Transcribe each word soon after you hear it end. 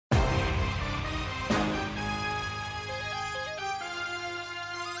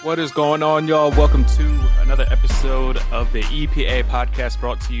What is going on, y'all? Welcome to another episode of the EPA Podcast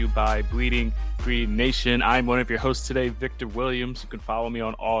brought to you by Bleeding Green Nation. I'm one of your hosts today, Victor Williams. You can follow me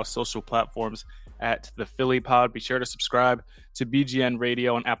on all social platforms at the Philly Pod. Be sure to subscribe to BGN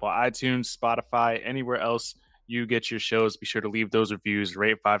Radio on Apple iTunes, Spotify, anywhere else you get your shows. Be sure to leave those reviews,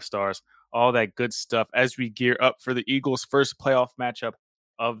 rate 5 stars, all that good stuff as we gear up for the Eagles' first playoff matchup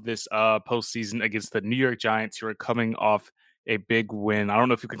of this postseason against the New York Giants, who are coming off a big win. I don't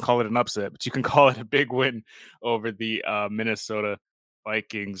know if you can call it an upset, but you can call it a big win over the Minnesota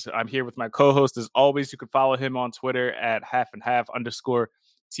Vikings. I'm here with my co-host as always. You can follow him on Twitter at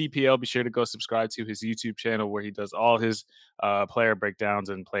 @halfandhalf_TPL. Be sure to go subscribe to his YouTube channel where he does all his player breakdowns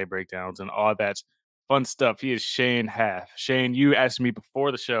and play breakdowns and all that fun stuff. He is Shane Half. Shane, you asked me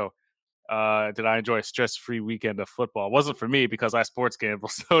before the show, did I enjoy a stress-free weekend of football? It wasn't for me because I sports gamble,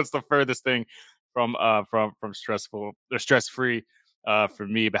 so it's the furthest thing from stressful or stress-free for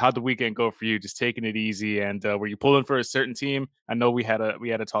me. But how'd the weekend go for you? Just taking it easy, and were you pulling for a certain team? I know we had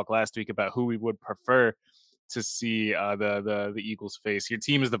a talk last week about who we would prefer to see the Eagles face. Your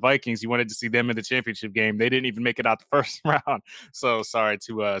team is the Vikings. You wanted to see them in the championship game. They didn't even make it out the first round. So sorry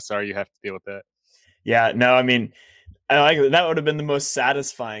you have to deal with that. Yeah, no, I mean, that would have been the most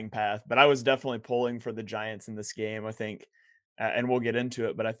satisfying path, but I was definitely pulling for the Giants in this game. I think, and we'll get into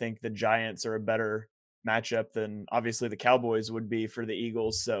it, but I think the Giants are a better matchup than obviously the Cowboys would be for the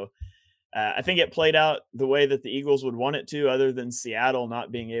Eagles. So I think it played out the way that the Eagles would want it to, other than Seattle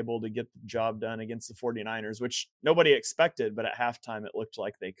not being able to get the job done against the 49ers, which nobody expected, but at halftime it looked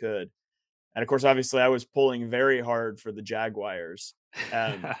like they could. And of course, obviously I was pulling very hard for the Jaguars.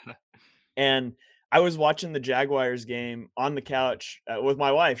 And I was watching the Jaguars game on the couch with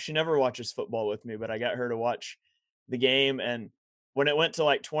my wife. She never watches football with me, but I got her to watch the game. And when it went to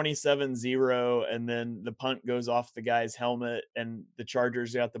like 27-0 and then the punt goes off the guy's helmet and the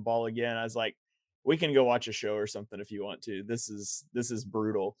Chargers got the ball again, I was like, we can go watch a show or something if you want to. This is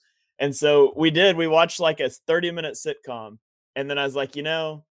brutal. And so we did. We watched like a 30-minute sitcom. And then I was like,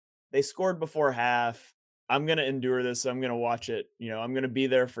 they scored before half. I'm going to endure this. So I'm going to watch it. I'm going to be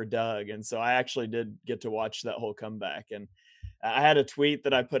there for Doug. And so I actually did get to watch that whole comeback. And I had a tweet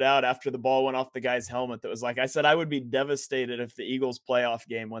that I put out after the ball went off the guy's helmet that was like, I said, I would be devastated if the Eagles playoff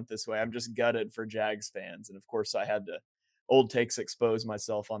game went this way. I'm just gutted for Jags fans. And of course I had to old takes expose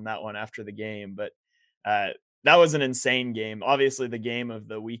myself on that one after the game. But that was an insane game. Obviously the game of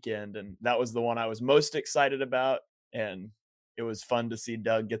the weekend. And that was the one I was most excited about. And it was fun to see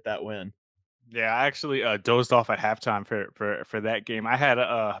Doug get that win. Yeah, I actually dozed off at halftime for that game. I had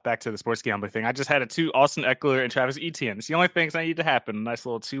back to the sports gambling thing. I just had a two Austin Eckler and Travis Etienne. It's the only things I need to happen. A nice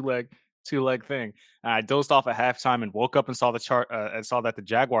little two leg thing. And I dozed off at halftime and woke up and saw the chart and saw that the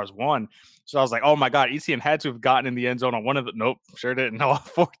Jaguars won. So I was like, oh my god, Etienne had to have gotten in the end zone on one of the. Nope, sure didn't. No,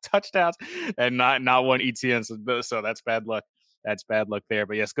 4 touchdowns and not one Etienne. So that's bad luck. That's bad luck there.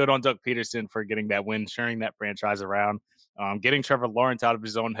 But yes, good on Doug Peterson for getting that win, turning that franchise around. Getting Trevor Lawrence out of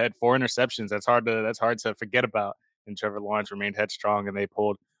his own head, 4 interceptions. That's hard to forget about. And Trevor Lawrence remained headstrong, and they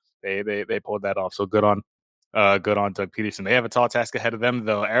pulled that off. So good on Doug Peterson. They have a tall task ahead of them,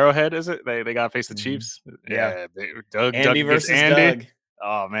 though. Arrowhead, is it? They got to face the Chiefs. Yeah. Doug versus Andy. Doug.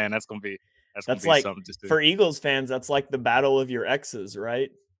 Oh man, that's gonna be like something. Just for Eagles fans, that's like the battle of your exes, right?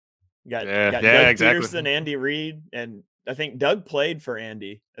 You got Doug exactly. Peterson, Andy Reid, and I think Doug played for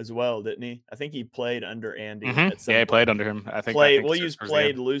Andy as well, didn't he? I think he played under Andy. Mm-hmm. Yeah, he played under him. I think we'll use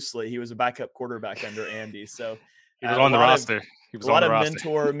played loosely. He was a backup quarterback under Andy, so he was on the roster. He was a lot of roster.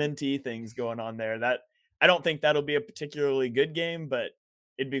 mentor-mentee things going on there. That I don't think that'll be a particularly good game, but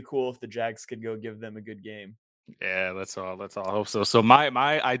it'd be cool if the Jags could go give them a good game. Yeah, let's all hope so. So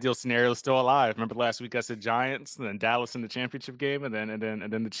my ideal scenario is still alive. Remember last week I said Giants, and then Dallas in the championship game, and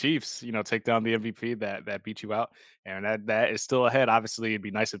then the Chiefs, take down the MVP that beat you out. And that is still ahead. Obviously, it'd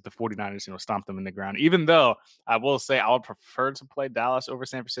be nice if the 49ers, stomp them in the ground. Even though I will say I would prefer to play Dallas over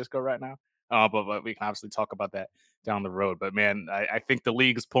San Francisco right now. But we can obviously talk about that down the road. But man, I think the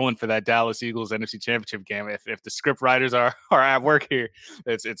league is pulling for that Dallas Eagles NFC Championship game. If the script writers are at work here,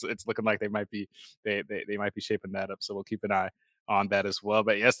 it's looking like they might be shaping that up. So we'll keep an eye on that as well.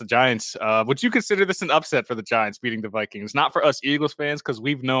 But yes, the Giants. Would you consider this an upset for the Giants beating the Vikings? Not for us Eagles fans, because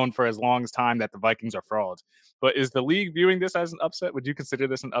we've known for as long as time that the Vikings are frauds. But is the league viewing this as an upset? Would you consider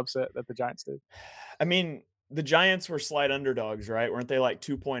this an upset that the Giants did? I mean, the Giants were slight underdogs, right? Weren't they like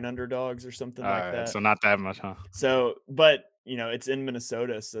 2-point underdogs or something like that? So not that much, huh? So, but it's in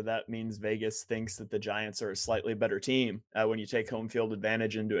Minnesota, so that means Vegas thinks that the Giants are a slightly better team when you take home field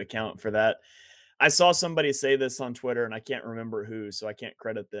advantage into account for that. I saw somebody say this on Twitter, and I can't remember who, so I can't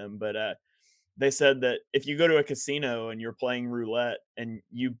credit them, but they said that if you go to a casino and you're playing roulette and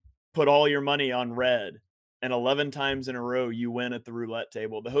you put all your money on red and 11 times in a row you win at the roulette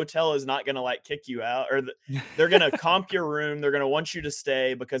table, the hotel is not going to like kick you out, or they're going to comp your room. They're going to want you to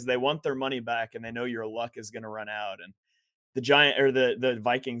stay because they want their money back and they know your luck is going to run out. And the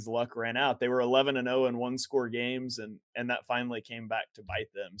Vikings luck ran out. They were 11-0 in one score games, and that finally came back to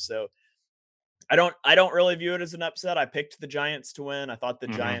bite them. So I don't really view it as an upset. I picked the Giants to win. I thought the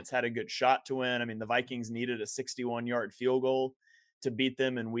Hmm. Giants had a good shot to win. I mean, the Vikings needed a 61-yard field goal to beat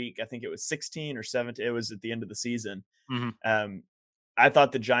them in week, I think it was 16 or 17. It was at the end of the season. Hmm. Um, I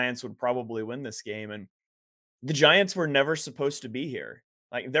thought the Giants would probably win this game, and the Giants were never supposed to be here.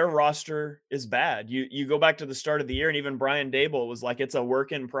 Like, their roster is bad. You go back to the start of the year, and even Brian Dable was like, it's a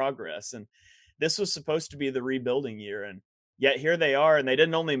work in progress. And this was supposed to be the rebuilding year. And yet here they are, and they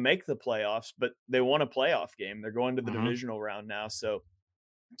didn't only make the playoffs, but they won a playoff game. They're going to the Hmm. divisional round now. So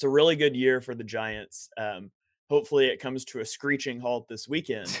it's a really good year for the Giants. Hopefully it comes to a screeching halt this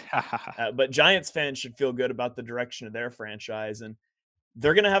weekend. But Giants fans should feel good about the direction of their franchise. And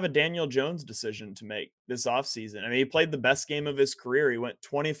they're going to have a Daniel Jones decision to make this offseason. I mean, he played the best game of his career. He went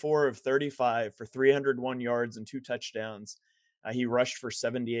 24 of 35 for 301 yards and 2 touchdowns. He rushed for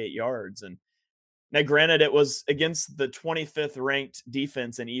 78 yards. And now, granted, it was against the 25th ranked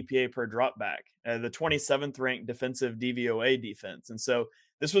defense in EPA per dropback, the 27th ranked defensive DVOA defense. And so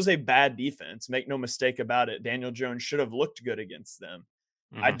this was a bad defense. Make no mistake about it. Daniel Jones should have looked good against them.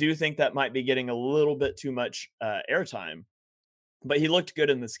 I Hmm. do think that might be getting a little bit too much airtime, but he looked good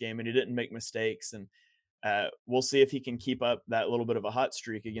in this game and he didn't make mistakes. And we'll see if he can keep up that little bit of a hot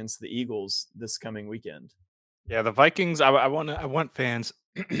streak against the Eagles this coming weekend. Yeah, the Vikings. I want fans,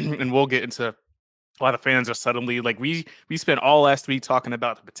 and we'll get into a lot of fans are suddenly like we spent all last week talking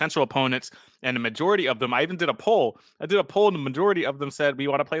about the potential opponents, and the majority of them. I even did a poll. I did a poll, and the majority of them said we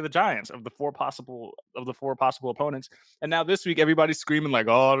want to play the Giants of the four possible opponents. And now this week, everybody's screaming like,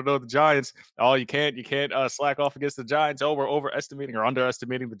 "Oh, no, the Giants! Oh, you can't slack off against the Giants. Oh, we're overestimating or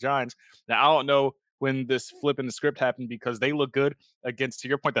underestimating the Giants." Now I don't know when this flip in the script happened because they look good against, to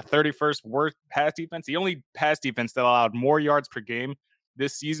your point, the 31st worst pass defense. The only pass defense that allowed more yards per game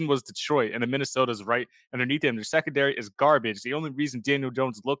this season was Detroit, and the Minnesota's right underneath them. Their secondary is garbage. The only reason Daniel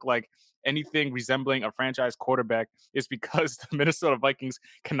Jones looked like anything resembling a franchise quarterback is because the Minnesota Vikings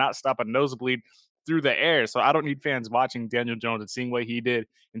cannot stop a nosebleed through the air. So I don't need fans watching Daniel Jones and seeing what he did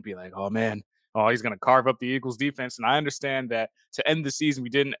and be like, oh man, oh, he's going to carve up the Eagles defense. And I understand that to end the season, we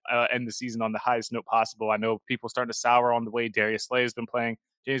didn't end the season on the highest note possible. I know people starting to sour on the way Darius Slay has been playing.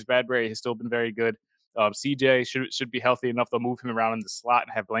 James Bradbury has still been very good. CJ should be healthy enough. They'll move him around in the slot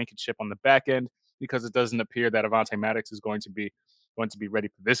and have Blankenship on the back end because it doesn't appear that Avonte Maddox is going to be ready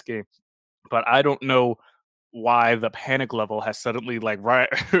for this game. But I don't know why the panic level has suddenly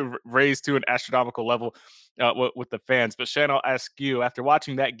raised to an astronomical level with the fans. But Shan, I'll ask you, after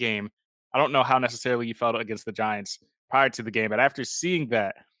watching that game, I don't know how necessarily you felt against the Giants prior to the game, but after seeing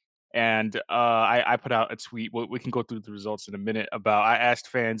that, and I put out a tweet. We can go through the results in a minute. About I asked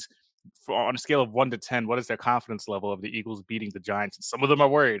fans on a scale of 1 to 10, what is their confidence level of the Eagles beating the Giants? And some of them are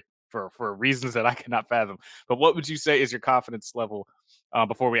worried for reasons that I cannot fathom. But what would you say is your confidence level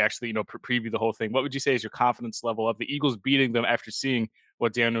before we actually preview the whole thing? What would you say is your confidence level of the Eagles beating them after seeing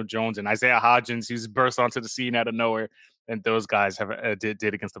what Daniel Jones and Isaiah Hodgins, who's burst onto the scene out of nowhere, and those guys have did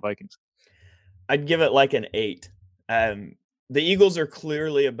against the Vikings? I'd give it like an 8. Um, the Eagles are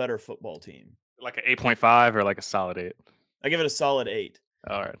clearly a better football team. Like an 8.5 or like a solid 8? I give it a solid 8.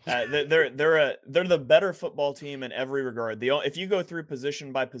 All right. They're the better football team in every regard. If you go through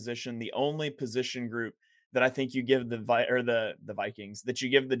position by position, the only position group that I think you give the Vikings, that you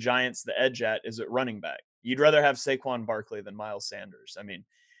give the Giants the edge at, is at running back. You'd rather have Saquon Barkley than Miles Sanders. I mean,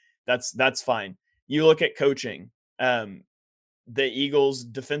 that's fine. You look at coaching. The Eagles'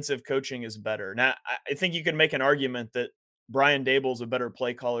 defensive coaching is better. Now, I think you can make an argument that Brian Dable's a better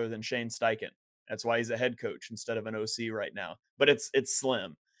play caller than Shane Steichen. That's why he's a head coach instead of an OC right now. But it's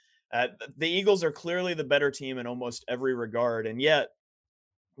slim. The Eagles are clearly the better team in almost every regard, and yet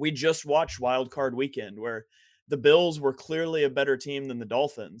we just watched Wild Card Weekend, where the Bills were clearly a better team than the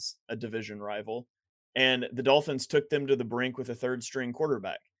Dolphins, a division rival, and the Dolphins took them to the brink with a third string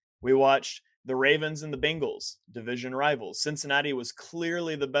quarterback. We watched the Ravens and the Bengals, division rivals. Cincinnati was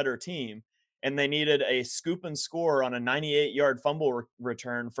clearly the better team, and they needed a scoop and score on a 98-yard fumble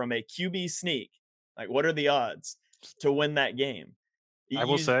return from a QB sneak. Like, what are the odds to win that game? I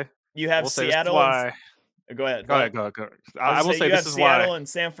will You say, you I have will say this is Seattle and why. go ahead. Go What? ahead, go. I was I will gonna say say you this have is why. Seattle and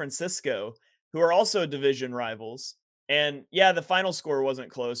San Francisco, who are also division rivals. And yeah, the final score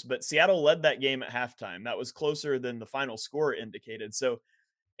wasn't close, but Seattle led that game at halftime. That was closer than the final score indicated. So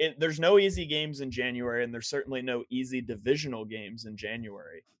there's no easy games in January, and there's certainly no easy divisional games in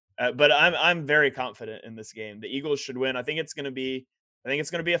January. But I'm very confident in this game. The Eagles should win. I think it's going to be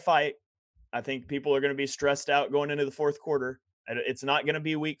a fight. I think people are going to be stressed out going into the fourth quarter. It's not going to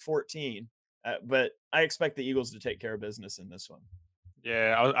be week 14, but I expect the Eagles to take care of business in this one.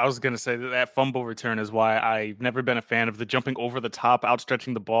 Yeah, I was gonna say that that fumble return is why I've never been a fan of the jumping over the top,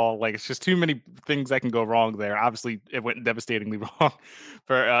 outstretching the ball. Like it's just too many things that can go wrong there. Obviously, it went devastatingly wrong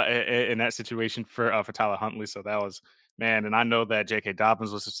for in that situation for Tyler Huntley. So that was man, and I know that J.K.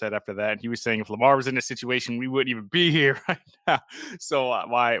 Dobbins was upset after that. And he was saying if Lamar was in this situation, we wouldn't even be here right now. So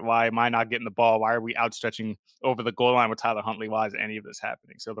why am I not getting the ball? Why are we outstretching over the goal line with Tyler Huntley? Why is any of this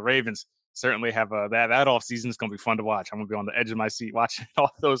happening? So the Ravens certainly have that off season is going to be fun to watch. I'm going to be on the edge of my seat watching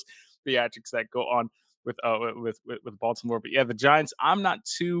all those theatrics that go on with Baltimore. But yeah, the Giants, I'm not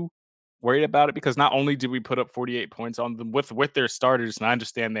too worried about it because not only did we put up 48 points on them with their starters, and I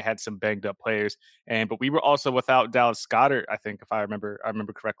understand they had some banged up players, but we were also without Dallas Goedert. I think if I remember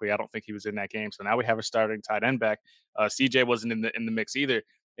correctly, I don't think he was in that game. So now we have a starting tight end back. CJ wasn't in the mix either,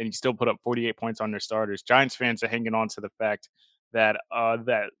 and he still put up 48 points on their starters. Giants fans are hanging on to the fact that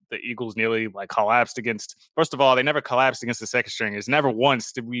the Eagles nearly like collapsed against. First of all, they never collapsed against the second stringers. Never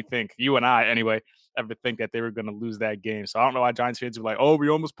once did we think, you and I anyway, ever think that they were going to lose that game. So I don't know why Giants fans were like, "Oh, we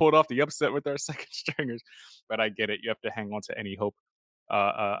almost pulled off the upset with our second stringers," but I get it. You have to hang on to any hope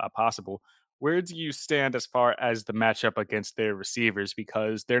possible. Where do you stand as far as the matchup against their receivers?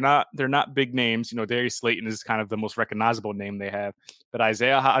 Because they're not big names. You know, Darius Slayton is kind of the most recognizable name they have, but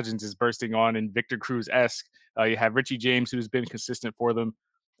Isaiah Hodgins is bursting on and Victor Cruz esque. You have Richie James, who's been consistent for them.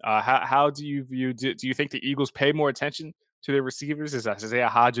 How do you view? Do you think the Eagles pay more attention to their receivers? Is Isaiah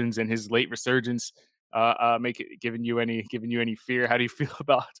Hodgins and his late resurgence make it giving you any fear? How do you feel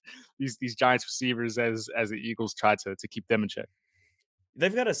about these Giants receivers as the Eagles try to keep them in check?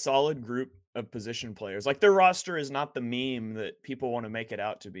 They've got a solid group of position players. Like their roster is not the meme that people want to make it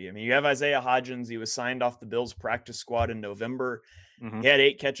out to be. I mean, you have Isaiah Hodgins. He was signed off the Bills practice squad in November. Hmm. He had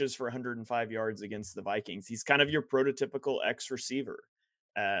 8 catches for 105 yards against the Vikings. He's kind of your prototypical X receiver.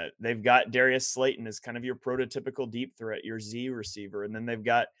 They've got Darius Slayton as kind of your prototypical deep threat, your Z receiver. And then they've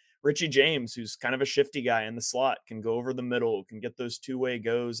got Richie James, who's kind of a shifty guy in the slot, can go over the middle, can get those two-way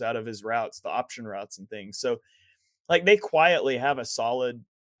goes out of his routes, the option routes and things. So like they quietly have a solid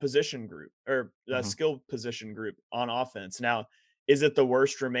position group or a Hmm. skilled position group on offense. Now, is it the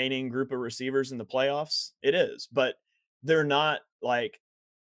worst remaining group of receivers in the playoffs? It is, but they're not like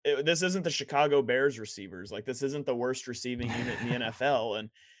this isn't the Chicago Bears receivers. Like this isn't the worst receiving unit in the NFL. And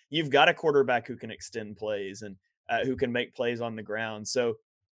you've got a quarterback who can extend plays and who can make plays on the ground. So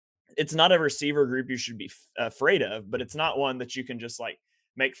it's not a receiver group you should be afraid of, but it's not one that you can just like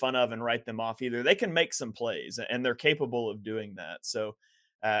make fun of and write them off either. They can make some plays and they're capable of doing that. So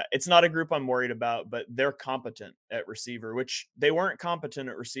it's not a group I'm worried about, but they're competent at receiver, which they weren't competent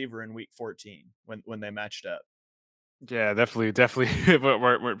at receiver in week 14 when they matched up. Yeah, definitely.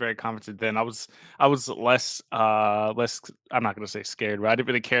 We're very confident then. I was less. I'm not gonna say scared, but I didn't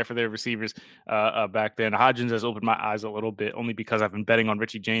really care for their receivers back then. Hodgins has opened my eyes a little bit, only because I've been betting on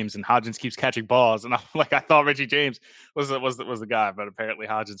Richie James, and Hodgins keeps catching balls, and I'm like, I thought Richie James was the guy, but apparently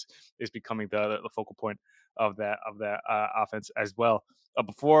Hodgins is becoming the focal point of that offense as well.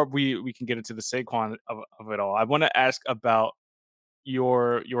 Before we can get into the Saquon of it all, I want to ask about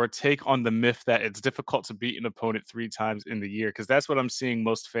your take on the myth that it's difficult to beat an opponent 3 times in the year, because that's what I'm seeing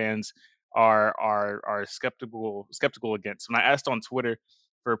most fans are skeptical against. When I asked on Twitter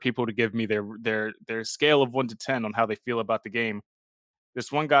for people to give me their scale of 1 to 10 on how they feel about the game,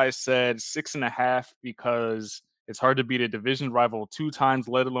 this one guy said 6.5 because it's hard to beat a division rival 2 times,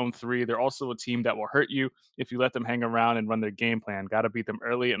 let alone 3. They're also a team that will hurt you if you let them hang around and run their game plan. Got to beat them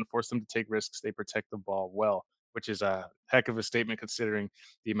early and force them to take risks. They protect the ball well, which is a heck of a statement considering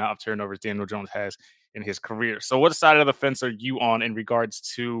the amount of turnovers Daniel Jones has in his career. So, what side of the fence are you on in regards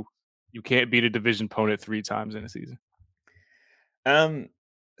to you can't beat a division opponent 3 times in a season? Um,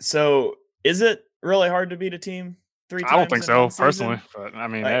 so is it really hard to beat a team three I don't times think in one so personally, season? but I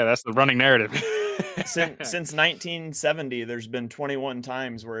mean, Like hey, that's the running narrative. since 1970, there's been 21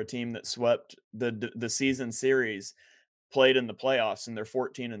 times where a team that swept the season series played in the playoffs, and they're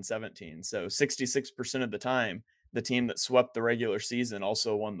 14 and 17. So 66% of the time, the team that swept the regular season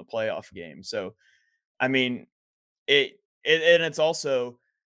also won the playoff game. So I mean, it and it's also,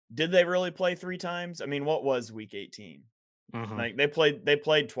 did they really play 3 times? I mean, what was week 18? Hmm. Like they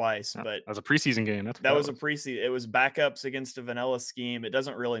played twice, That but was a preseason game. That's what that that was a was. preseason. It was backups against a vanilla scheme. It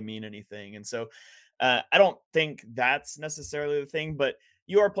doesn't really mean anything, and so I don't think that's necessarily the thing. But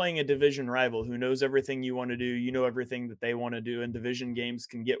you are playing a division rival who knows everything you want to do. You know everything that they want to do, and division games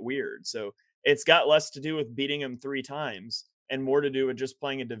can get weird. So it's got less to do with beating them 3 times and more to do with just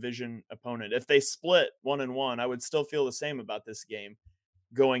playing a division opponent. If they split 1-1, I would still feel the same about this game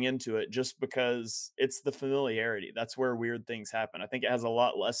going into it, just because it's the familiarity. That's where weird things happen. I think it has a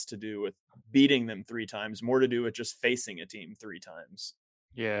lot less to do with beating them 3 times, more to do with just facing a team 3 times.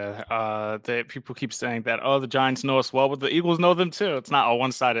 Yeah, that people keep saying that, oh, the Giants know us well, but the Eagles know them too. It's not a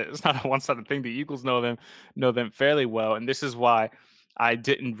one-sided. It's not a one-sided thing. The Eagles know them fairly well, and this is why I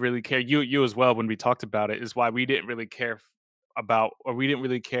didn't really care. You as well when we talked about it is why we didn't really care about, or we didn't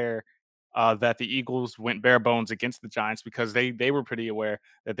really care that the Eagles went bare bones against the Giants because they were pretty aware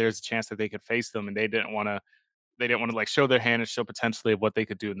that there's a chance that they could face them, and they didn't want to like show their hand and show potentially of what they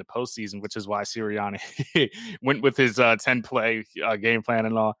could do in the postseason, which is why Sirianni went with his 10 play game plan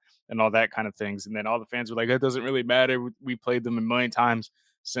and all that kind of things. And then all the fans were like, "It doesn't really matter. We played them a million times,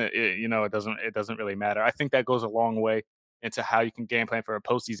 so it doesn't really matter." I think that goes a long way into how you can game plan for a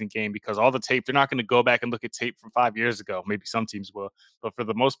postseason game because all the tape, they're not going to go back and look at tape from 5 years ago. Maybe some teams will, but for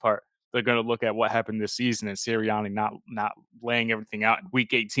the most part, they're going to look at what happened this season and Sirianni not laying everything out in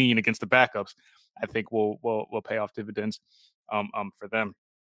week 18 against the backups. I think will pay off dividends for them.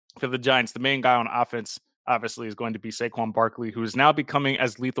 For the Giants, the main guy on offense obviously is going to be Saquon Barkley, who is now becoming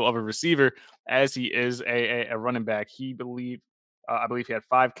as lethal of a receiver as he is a running back. I believe he had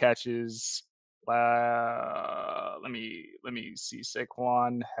 5 catches. Let me see.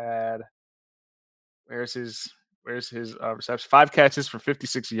 Saquon had where's his reception? 5 catches for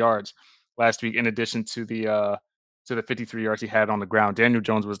 56 yards last week, in addition to the 53 yards he had on the ground. Daniel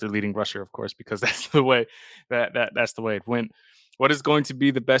Jones was the leading rusher, of course, because that's the way that's the way it went. What is going to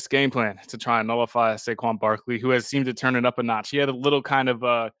be the best game plan to try and nullify Saquon Barkley, who has seemed to turn it up a notch? He had a little kind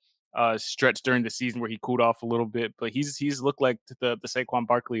of stretch during the season where he cooled off a little bit, but he's looked like the Saquon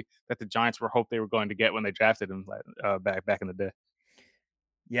Barkley that the Giants were hoped they were going to get when they drafted him back in the day.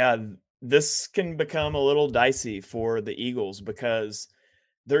 Yeah, this can become a little dicey for the Eagles because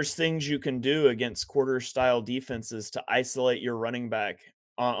there's things you can do against quarter style defenses to isolate your running back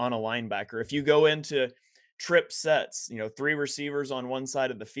on a linebacker. If you go into trip sets, 3 receivers on one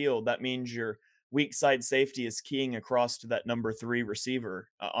side of the field, that means your weak side safety is keying across to that number 3 receiver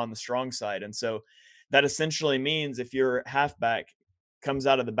on the strong side. And so that essentially means if your halfback comes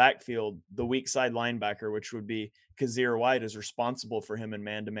out of the backfield, the weak side linebacker, which would be Kazir White, is responsible for him in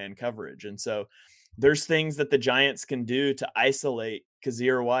man to man coverage. And so there's things that the Giants can do to isolate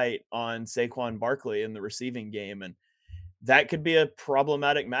Kazir White on Saquon Barkley in the receiving game. And that could be a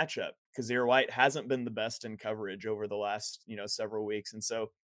problematic matchup. Kazir White hasn't been the best in coverage over the last, several weeks. And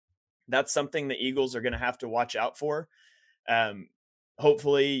so that's something the Eagles are going to have to watch out for. Um,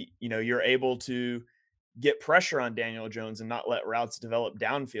 Hopefully, you're able to get pressure on Daniel Jones and not let routes develop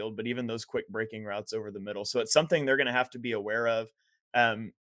downfield, but even those quick breaking routes over the middle. So it's something they're going to have to be aware of.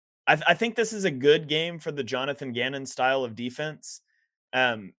 Um, I think this is a good game for the Jonathan Gannon style of defense.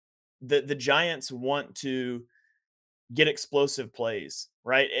 Um, the Giants want to get explosive plays,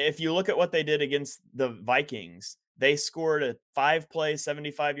 right? If you look at what they did against the Vikings, they scored a 5-play,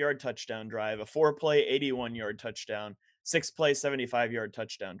 75-yard touchdown drive, a 4-play, 81-yard touchdown, 6-play, 75-yard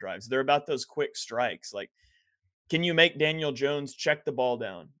touchdown drives. They're about those quick strikes. Like, can you make Daniel Jones check the ball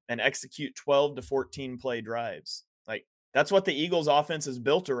down and execute 12 to 14 play drives? Like, that's what the Eagles offense is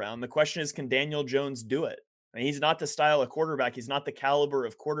built around. The question is, can Daniel Jones do it? I mean, he's not the style of quarterback. He's not the caliber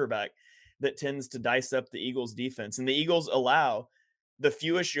of quarterback that tends to dice up the Eagles defense. And the Eagles allow the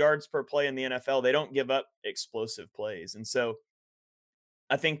fewest yards per play in the NFL. They don't give up explosive plays. And so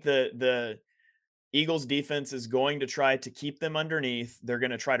I think the Eagles defense is going to try to keep them underneath. They're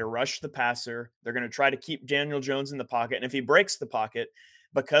going to try to rush the passer. They're going to try to keep Daniel Jones in the pocket. And if he breaks the pocket,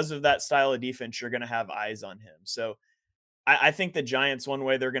 because of that style of defense, you're going to have eyes on him. So I think the Giants, one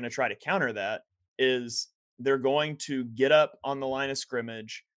way they're going to try to counter that is they're going to get up on the line of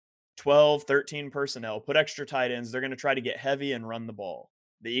scrimmage, 12, 13 personnel, put extra tight ends. They're going to try to get heavy and run the ball.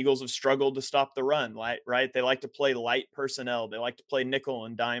 The Eagles have struggled to stop the run, right? They like to play light personnel. They like to play nickel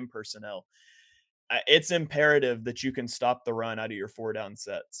and dime personnel. It's imperative that you can stop the run out of your 4 down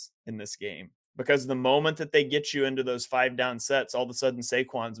sets in this game, because the moment that they get you into those 5 down sets, all of a sudden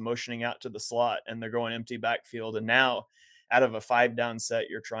Saquon's motioning out to the slot and they're going empty backfield. And now out of a 5 down set,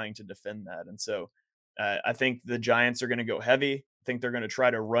 you're trying to defend that. And so I think the Giants are going to go heavy. I think they're going to try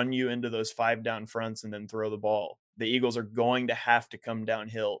to run you into those 5 down fronts and then throw the ball. The Eagles are going to have to come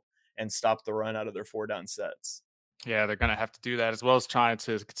downhill and stop the run out of their 4 down sets. Yeah, they're gonna have to do that as well as trying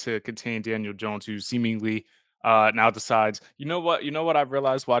to contain Daniel Jones, who seemingly now decides, you know what I've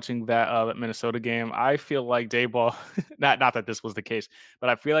realized watching that Minnesota game? I feel like Dayball, not that this was the case, but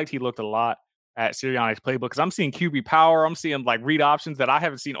I feel like he looked a lot at Sirianni's playbook because I'm seeing QB power, I'm seeing like read options that I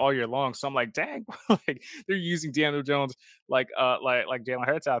haven't seen all year long. So I'm like, dang, like they're using Daniel Jones like Jalen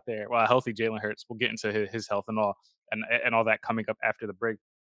Hurts out there. Well, healthy Jalen Hurts. We'll get into his health and all that coming up after the break.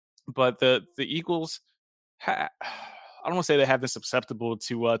 But the Eagles, I don't want to say they have been susceptible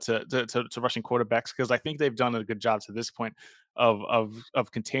to rushing quarterbacks because I think they've done a good job to this point of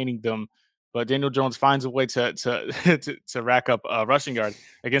containing them. But Daniel Jones finds a way to rack up rushing yards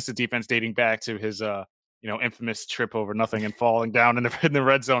against the defense dating back to his infamous trip over nothing and falling down in the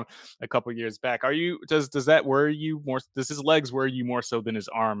red zone a couple years back. Does that worry you more? Does his legs worry you more so than his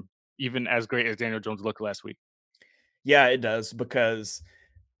arm? Even as great as Daniel Jones looked last week. Yeah, it does, because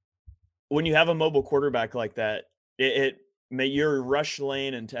when you have a mobile quarterback like that, your rush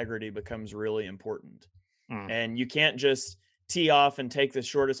lane integrity becomes really important. Mm. And you can't just tee off and take the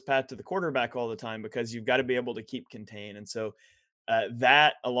shortest path to the quarterback all the time, because you've got to be able to keep contain. And so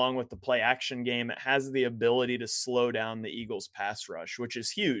that, along with the play action game, it has the ability to slow down the Eagles' pass rush, which is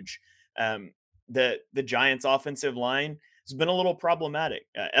huge. Um, the Giants' offensive line has been a little problematic.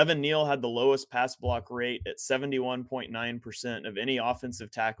 Evan Neal had the lowest pass block rate at 71.9% of any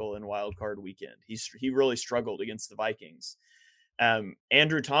offensive tackle in Wild Card Weekend. He really struggled against the Vikings.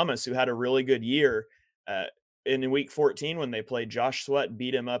 Andrew Thomas, who had a really good year uh, in Week 14 when they played, Josh Sweat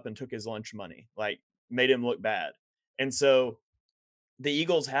beat him up and took his lunch money, like made him look bad. And so the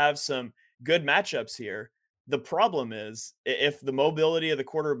Eagles have some good matchups here. The problem is, if the mobility of the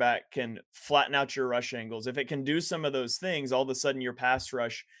quarterback can flatten out your rush angles, if it can do some of those things, all of a sudden your pass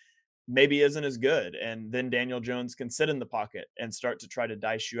rush maybe isn't as good. And then Daniel Jones can sit in the pocket and start to try to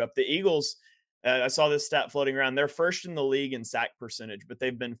dice you up. The Eagles, I saw this stat floating around. They're first in the league in sack percentage, but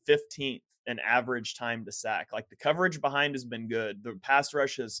they've been 15th in average time to sack. Like, the coverage behind has been good. The pass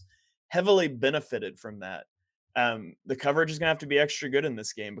rush has heavily benefited from that. The coverage is going to have to be extra good in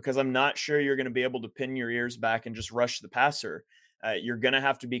this game, because I'm not sure you're going to be able to pin your ears back and just rush the passer. You're going to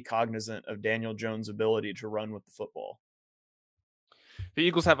have to be cognizant of Daniel Jones' ability to run with the football. The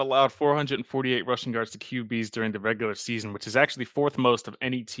Eagles have allowed 448 rushing yards to QBs during the regular season, which is actually fourth most of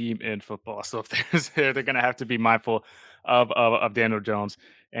any team in football. So if there's they're going to have to be mindful of Daniel Jones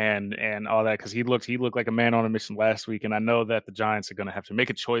and all that, because he looked like a man on a mission last week. And I know that the Giants are going to have to make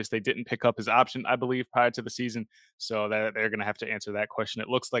a choice. They didn't pick up his option, I believe, prior to the season, so that they're going to have to answer that question. It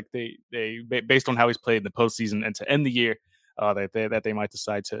looks like based on how he's played in the postseason and to end the year, that they might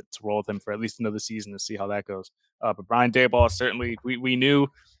decide to roll with him for at least another season to see how that goes. But Brian Daboll, certainly, we knew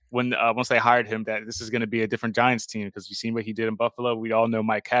when once they hired him that this is going to be a different Giants team, because you've seen what he did in Buffalo. We all know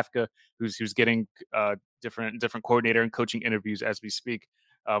Mike Kafka, who's getting different coordinator and coaching interviews as we speak.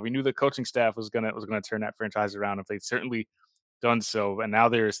 We knew the coaching staff was gonna turn that franchise around, if they'd certainly done so. And now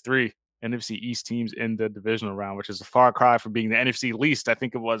there's three NFC East teams in the divisional round, which is a far cry from being the NFC least. I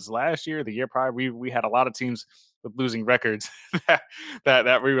think it was last year, the year prior. We had a lot of teams with losing records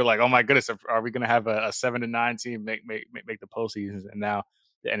that we were like, oh my goodness, are we going to have a 7-9 team make the postseason? And now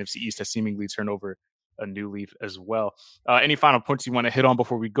the NFC East has seemingly turned over a new leaf as well. Any final points you want to hit on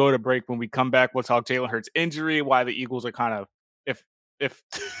before we go to break? When we come back, we'll talk Jalen Hurts' injury, why the Eagles are kind of if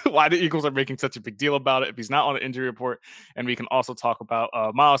why the Eagles are making such a big deal about it if he's not on the injury report, and we can also talk about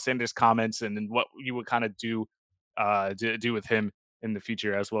Miles Sanders' comments and what you would kind of do with him in the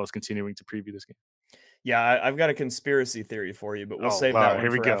future, as well as continuing to preview this game. Yeah, I've got a conspiracy theory for you, but we'll Oh, save all that right, one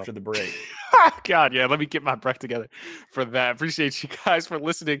here we for go. after the break. God, yeah, let me get my breath together for that. Appreciate you guys for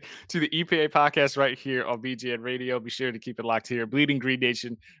listening to the EPA podcast right here on BGN Radio. Be sure to keep it locked here. Bleeding Green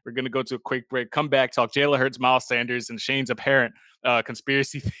Nation. We're going to go to a quick break, come back, talk Jalen Hurts, Miles Sanders, and Shane's apparent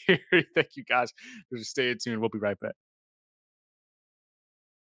conspiracy theory. Thank you guys for staying tuned. We'll be right back.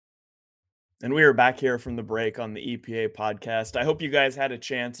 And we are back here from the break on the EPA podcast. I hope you guys had a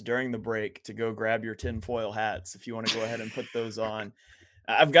chance during the break to go grab your tinfoil hats if you want to go ahead and put those on.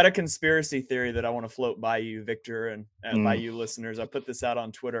 I've got a conspiracy theory that I want to float by you, Victor, and by you listeners. I put this out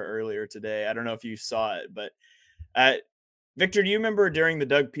on Twitter earlier today. I don't know if you saw it, but Victor, do you remember during the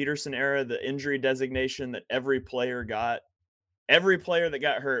Doug Peterson era, the injury designation that every player got? Every player that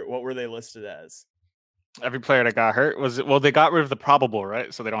got hurt, what were they listed as? Every player that got hurt they got rid of the probable,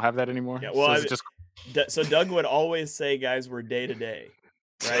 right? So they don't have that anymore. Yeah, well, so Doug would always say guys were day to day,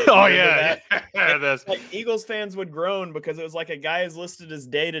 right? Oh Remember yeah, that? yeah. Like, Eagles fans would groan because it was like a guy is listed as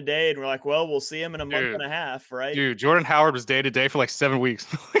day to day, and we're like, well, we'll see him in a month and a half, right? Dude, Jordan Howard was day to day for like 7 weeks.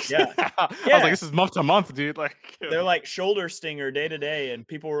 Yeah. I was like, this is month to month, dude. Like, they're like shoulder stinger day to day, and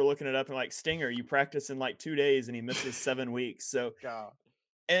people were looking it up and like, Stinger, you practice in like 2 days, and he misses 7 weeks. So, God.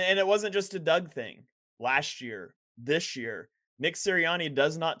 and it wasn't just a Doug thing. last year, this year, Nick Sirianni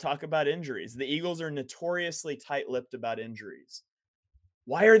does not talk about injuries. The Eagles are notoriously tight-lipped about injuries.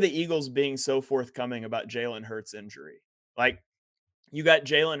 Why are the Eagles being so forthcoming about Jalen Hurts' injury? Like, you got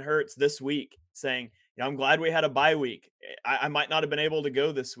Jalen Hurts this week saying, I'm glad we had a bye week. I might not have been able to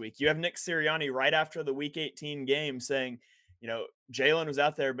go this week. You have Nick Sirianni right after the week 18 game saying, Jalen was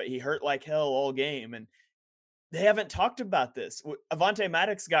out there, but he hurt like hell all game. And they haven't talked about this. Avonte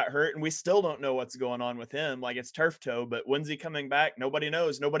Maddox got hurt, and we still don't know what's going on with him. Like, it's turf toe, but when's he coming back? Nobody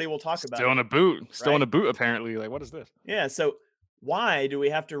knows. Nobody will talk about Still it. in a boot. Still in Right? a boot, apparently. Like, what is this? Yeah. So why do we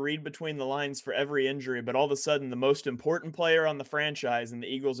have to read between the lines for every injury, but all of a sudden the most important player on the franchise and the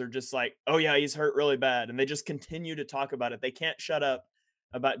Eagles are just like, oh yeah, he's hurt really bad. And they just continue to talk about it. They can't shut up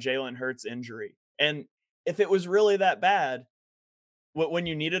about Jalen Hurts' injury. And if it was really that bad, when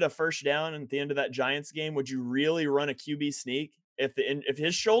you needed a first down at the end of that Giants game, would you really run a QB sneak? If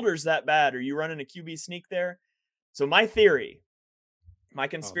his shoulder's that bad, are you running a QB sneak there? So my theory, my Oh, man.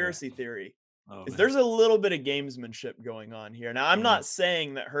 conspiracy theory Oh, is man. there's a little bit of gamesmanship going on here. Now, I'm Mhm. not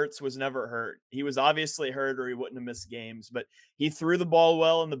saying that Hurts was never hurt. He was obviously hurt or he wouldn't have missed games, but he threw the ball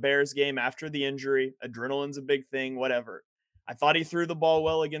well in the Bears game after the injury. Adrenaline's a big thing, whatever. I thought he threw the ball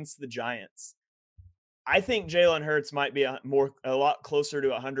well against the Giants. I think Jalen Hurts might be a lot closer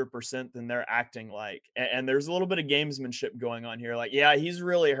to 100% than they're acting like. And there's a little bit of gamesmanship going on here. Like, yeah, he's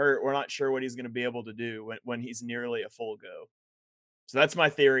really hurt. We're not sure what he's going to be able to do when he's nearly a full go. So that's my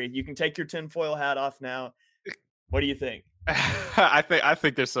theory. You can take your tinfoil hat off now. What do you think? I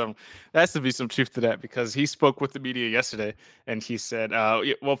think there has to be some truth to that because he spoke with the media yesterday and he said,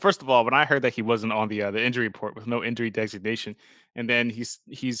 well, first of all, when I heard that he wasn't on the injury report with no injury designation, and then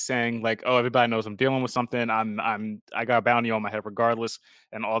he's saying like, oh, everybody knows I'm dealing with something. I got a bounty on my head regardless,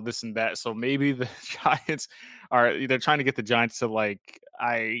 and all this and that. So maybe the Giants they're trying to get the Giants to like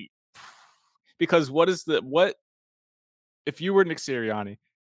because what if you were Nick Sirianni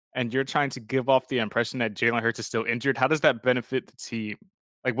and you're trying to give off the impression that Jalen Hurts is still injured, how does that benefit the team?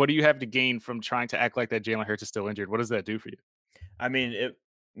 Like, what do you have to gain from trying to act like that Jalen Hurts is still injured? What does that do for you? I mean, it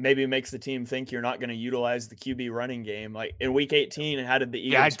maybe makes the team think you're not going to utilize the QB running game. Like in week 18, how did the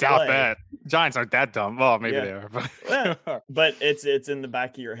Yeah, I Eagles doubt play? that. Giants aren't that dumb. Well, maybe Yeah. they are, but Well, but it's in the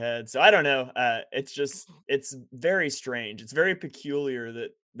back of your head. So I don't know. It's very strange. It's very peculiar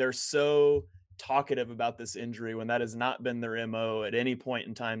that they're so talkative about this injury when that has not been their MO at any point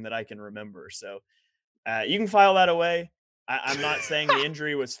in time that I can remember. So you can file that away. I'm not saying the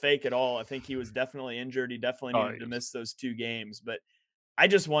injury was fake at all. I think he was definitely injured. He definitely oh, needed to miss those 2 games. But I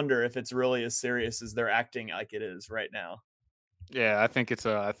just wonder if it's really as serious as they're acting like it is right now. yeah, I think it's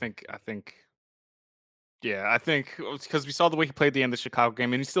I think yeah, I think because we saw the way he played the end of the Chicago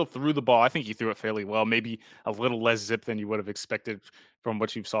game, and he still threw the ball. I think he threw it fairly well, maybe a little less zip than you would have expected from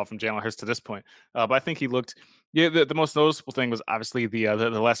what you saw from Jalen Hurts to this point. But I think he looked. Yeah, the most noticeable thing was obviously the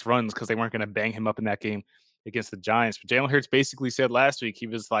less runs because they weren't going to bang him up in that game against the Giants. But Jalen Hurts basically said last week he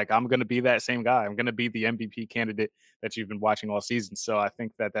was like, "I'm going to be that same guy. I'm going to be the MVP candidate that you've been watching all season." So I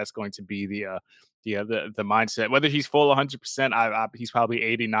think that that's going to be the mindset. Whether he's full 100%, he's probably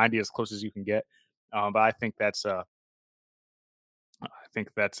 80, 90 as close as you can get. But I think that's a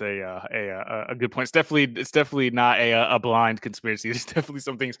good point. It's definitely not a blind conspiracy. There's definitely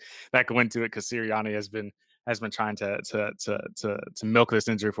some things that go into it because Sirianni has been trying to milk this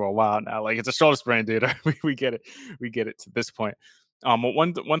injury for a while now. Like it's a shoulder sprain, dude. We get it. We get it to this point.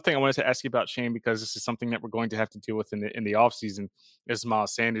 One thing I wanted to ask you about Shane because this is something that we're going to have to deal with in the offseason is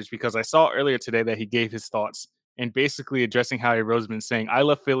Miles Sanders because I saw earlier today that he gave his thoughts and basically addressing Howie Roseman, saying, "I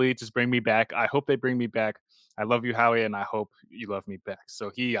love Philly. Just bring me back. I hope they bring me back. I love you, Howie, and I hope you love me back."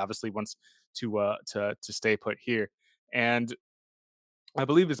 So he obviously wants to stay put here, and I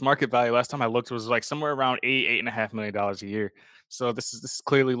believe his market value last time I looked was like somewhere around $8.5 million a year. So this is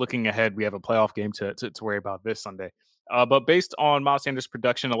clearly looking ahead. We have a playoff game to worry about this Sunday. But based on Miles Sanders'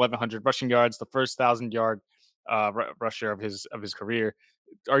 production, 1,100 rushing yards, the first 1,000 yard rusher of his career,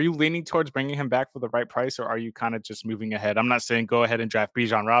 are you leaning towards bringing him back for the right price, or are you kind of just moving ahead? I'm not saying go ahead and draft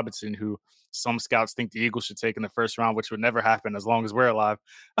Bijan Robinson, who some scouts think the Eagles should take in the first round, which would never happen as long as we're alive.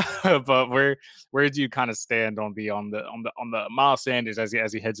 But where do you kind of stand on the Miles Sanders as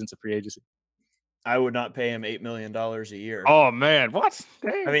he heads into free agency? I would not pay him $8 million a year. Oh man, what? I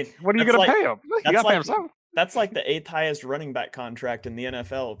Dang, mean, what are you that's gonna like pay him? You that's gotta pay him like something that's like the 8th highest running back contract in the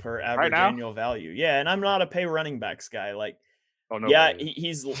NFL per right average now. annual value. Yeah, and I'm not a pay running backs guy. Like, Oh, yeah, nobody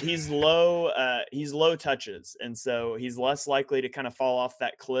is. he's low touches, and so he's less likely to kind of fall off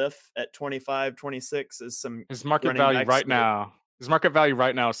that cliff at 25, 26 as some His market running value backs right that are now. His market value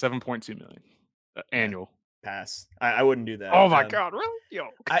right now is 7.2 million yeah. annual. Pass. I wouldn't do that. Oh my God, really? Yo.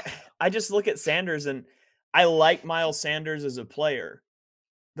 I just look at Sanders, and I like Miles Sanders as a player.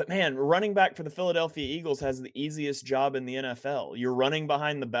 But man, running back for the Philadelphia Eagles has the easiest job in the NFL. You're running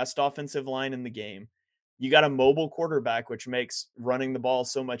behind the best offensive line in the game. You got a mobile quarterback, which makes running the ball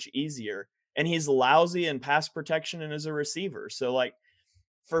so much easier. And he's lousy in pass protection and as a receiver. So, like,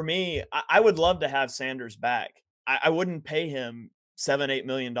 for me, I would love to have Sanders back. I wouldn't pay him $7-8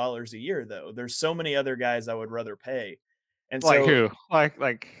 million a year, though. There's so many other guys I would rather pay. And Like so, who? Like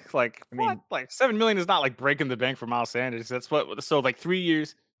I what? mean, Like 7 million is not like breaking the bank for Miles Sanders. That's what. So like 3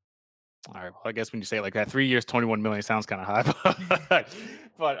 years. All right. Well, I guess when you say it like that, 3 years, 21 million sounds kind of high.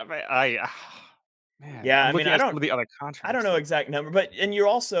 But I mean, man, yeah, I'm I mean, looking at some of the other I don't contracts. know Like, exact number, but and you're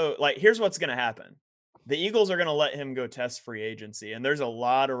also like, here's what's going to happen. The Eagles are going to let him go test free agency, and there's a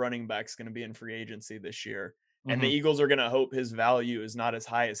lot of running backs going to be in free agency this year. And the mhm. Eagles are going to hope his value is not as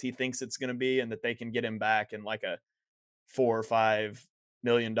high as he thinks it's going to be, and that they can get him back in like a $4 or $5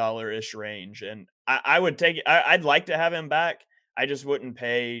 million ish range. And I would take it. I'd like to have him back. I just wouldn't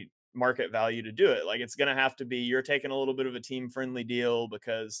pay market value to do it. Like, it's going to have to be, you're taking a little bit of a team friendly deal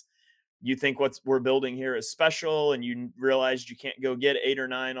because you think what we're building here is special, and you realized you can't go get 8 or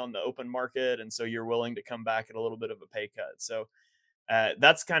 9 on the open market. And so you're willing to come back at a little bit of a pay cut. So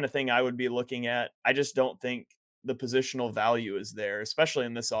that's the kind of thing I would be looking at. I just don't think the positional value is there, especially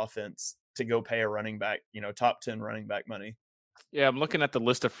in this offense, to go pay a running back, top 10 running back money. Yeah, I'm looking at the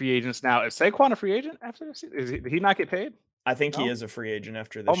list of free agents now. Is Saquon a free agent after this? Did he not get paid? I think he No. is a free agent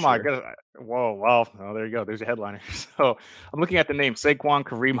after Oh this my year. god! Whoa! Well, oh, there you go. There's your headliner. So I'm looking at the name Saquon,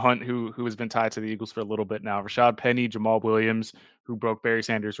 Kareem Hunt, who has been tied to the Eagles for a little bit now. Rashad Penny, Jamal Williams, who broke Barry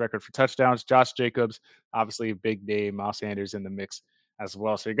Sanders' record for touchdowns. Josh Jacobs, obviously a big name. Miles Sanders in the mix as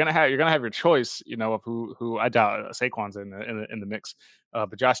well. So you're gonna have your choice, of who I doubt Saquon's in the mix.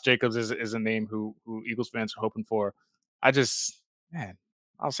 But Josh Jacobs is a name who Eagles fans are hoping for. I just man,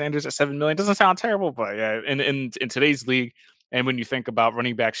 Miles Sanders at 7 million doesn't sound terrible, but yeah, in today's league. And when you think about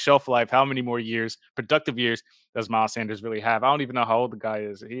running back shelf life, how many more years, productive years, does Miles Sanders really have? I don't even know how old the guy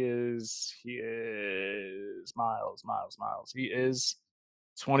is. He is Miles. He is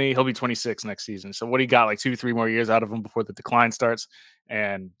 20. He'll be 26 next season. So what he got, like 2, 3 more years out of him before the decline starts.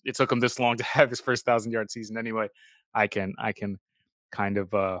 And it took him this long to have his first 1,000 yard season anyway. I can kind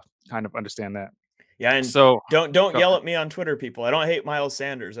of understand that. Yeah, and So don't go yell ahead. at me on Twitter, people. I don't hate Miles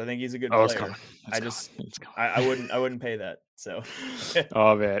Sanders. I think he's a good Oh, it's coming. player. It's I coming. just It's coming. I wouldn't pay that. So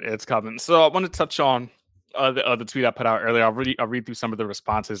Oh man, it's coming. So I want to touch on the tweet I put out earlier. I'll read through some of the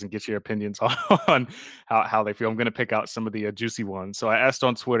responses and get your opinions on how they feel. I'm going to pick out some of the juicy ones. So I asked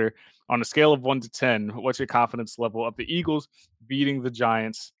on Twitter, on a scale of 1 to 10, what's your confidence level of the Eagles beating the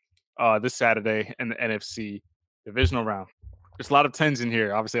Giants this Saturday in the NFC divisional round? There's a lot of tens in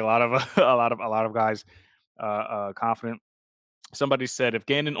here. Obviously, a lot of a lot of guys confident. Somebody said if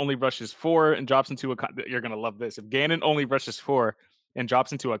Gannon only rushes four and drops into you're gonna love this. If Gannon only rushes four and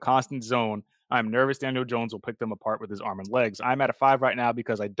drops into a constant zone, I'm nervous Daniel Jones will pick them apart with his arm and legs. I'm at a 5 right now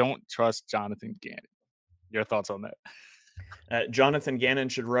because I don't trust Jonathan Gannon. Your thoughts on that? Jonathan Gannon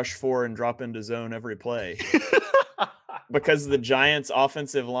should rush 4 and drop into zone every play because the Giants'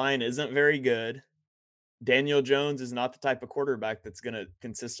 offensive line isn't very good. Daniel Jones is not the type of quarterback that's going to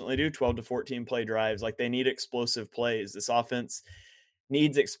consistently do 12 to 14 play drives. Like, they need explosive plays. This offense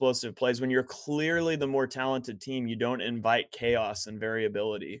needs explosive plays. When you're clearly the more talented team, you don't invite chaos and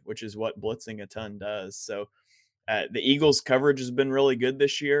variability, which is what blitzing a ton does. So the Eagles' coverage has been really good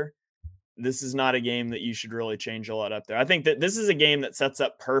this year. This is not a game that you should really change a lot up there. I think that this is a game that sets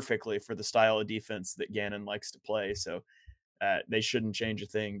up perfectly for the style of defense that Gannon likes to play. So they shouldn't change a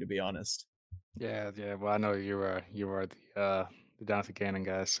thing, to be honest. Yeah, yeah. Well, I know you are the Jonathan Gannon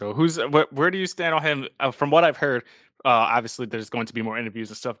guy. So where do you stand on him? From what I've heard, obviously there's going to be more interviews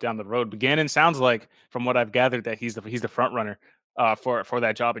and stuff down the road. But Gannon sounds like, from what I've gathered, that he's the front runner for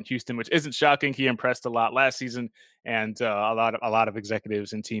that job in Houston, which isn't shocking. He impressed a lot last season, and a lot of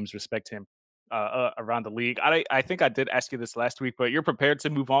executives and teams respect him around the league. I think I did ask you this last week, but you're prepared to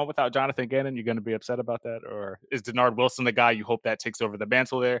move on without Jonathan Gannon? You're going to be upset about that, or is Denard Wilson the guy you hope that takes over the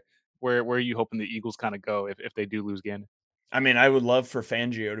mantle there? Where are you hoping the Eagles kind of go if they do lose Gannon? I mean, I would love for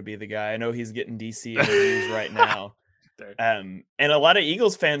Fangio to be the guy. I know he's getting DC interviews right now. There. And a lot of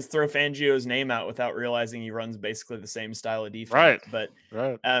Eagles fans throw Fangio's name out without realizing he runs basically the same style of defense. Right, But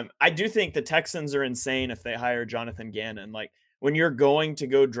right. I do think the Texans are insane if they hire Jonathan Gannon. Like, when you're going to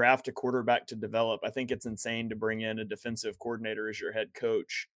go draft a quarterback to develop, I think it's insane to bring in a defensive coordinator as your head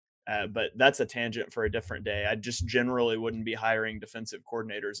coach. But that's a tangent for a different day. I just generally wouldn't be hiring defensive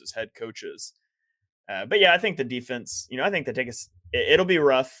coordinators as head coaches. But yeah, I think the defense, I think they take us. It'll be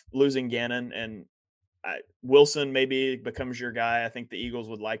rough losing Gannon, and Wilson maybe becomes your guy. I think the Eagles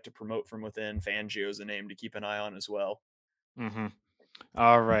would like to promote from within. Fangio's a name to keep an eye on as well. Mm-hmm.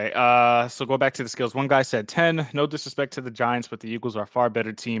 All right. So go back to the skills. One guy said 10. No disrespect to the Giants, but the Eagles are a far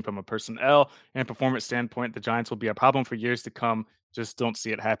better team from a personnel and performance standpoint. The Giants will be a problem for years to come. Just don't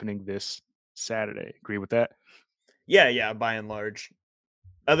see it happening this Saturday. Agree with that? Yeah, by and large.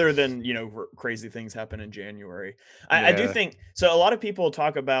 Other than, crazy things happen in January. I do Yeah, think so. A lot of people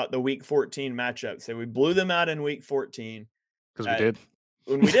talk about the week 14 matchup. Say we blew them out in week 14. because we Uh, did.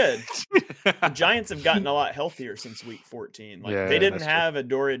 when we did, the Giants have gotten a lot healthier since week 14. Like they Yeah, didn't that's true. have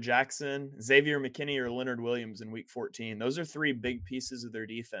Adoree Jackson, Xavier McKinney, or Leonard Williams in week 14. Those are three big pieces of their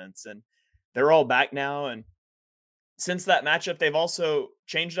defense, and they're all back now. And since that matchup, they've also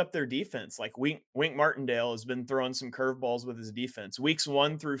changed up their defense. Like Wink Martindale has been throwing some curveballs with his defense. Weeks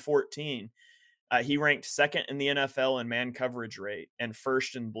 1 through 14, he ranked second in the NFL in man coverage rate and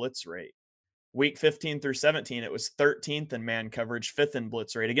first in blitz rate. Week 15 through 17, it was 13th in man coverage, fifth in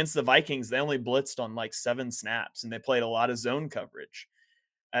blitz rate. Against the Vikings, they only blitzed on like 7 snaps, and they played a lot of zone coverage.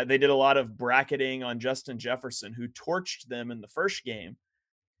 They did a lot of bracketing on Justin Jefferson, who torched them in the first game.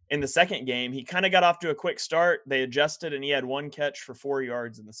 In the second game, he kind of got off to a quick start. They adjusted, and he had 1 catch for 4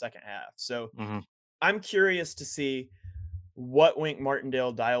 yards in the second half. So Hmm. I'm curious to see what Wink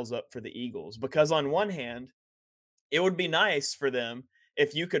Martindale dials up for the Eagles, because on one hand, it would be nice for them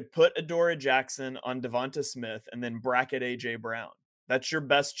if you could put Adoree Jackson on Devonta Smith and then bracket AJ Brown. That's your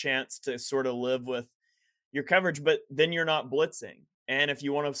best chance to sort of live with your coverage, but then you're not blitzing. And if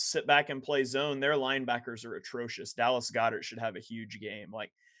you want to sit back and play zone, their linebackers are atrocious. Dallas Goedert should have a huge game.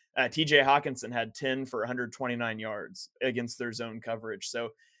 Like TJ Hawkinson had 10 for 129 yards against their zone coverage.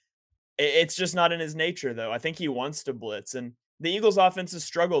 So it's just not in his nature, though. I think he wants to blitz. And the Eagles' offense has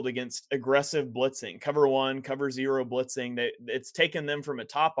struggled against aggressive blitzing, cover 1, cover 0 blitzing. It's taken them from a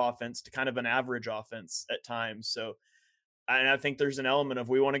top offense to kind of an average offense at times. So and I think there's an element of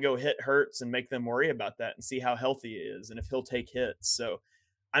we want to go hit Hurts and make them worry about that and see how healthy he is and if he'll take hits. So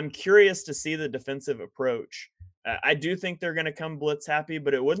I'm curious to see the defensive approach. I do think they're going to come blitz happy,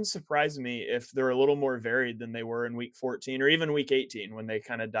 but it wouldn't surprise me if they're a little more varied than they were in week 14 or even week 18 when they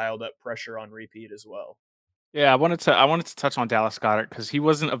kind of dialed up pressure on repeat as well. Yeah, I wanted to touch on Dallas Goedert because he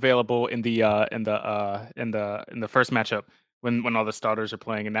wasn't available in the first matchup when all the starters are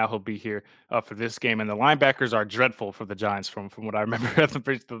playing, and now he'll be here for this game. And the linebackers are dreadful for the Giants, from what I remember.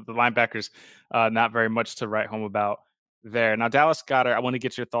 The linebackers, not very much to write home about there. Now, Dallas Goedert, I want to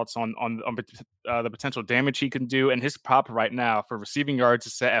get your thoughts on the potential damage he can do, and his prop right now for receiving yards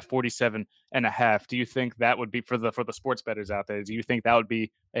is set at 47.5. Do you think that would be for the sports bettors out there? Do you think that would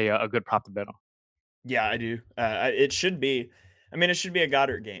be a good prop to bet on? Yeah, I do. It should be. I mean, it should be a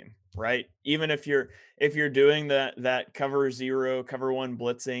Goddard game, right? Even if you're doing that cover 0, cover 1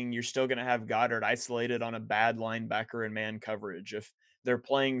 blitzing, you're still going to have Goddard isolated on a bad linebacker and man coverage. If they're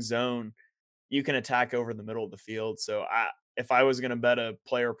playing zone, you can attack over the middle of the field. So if I was going to bet a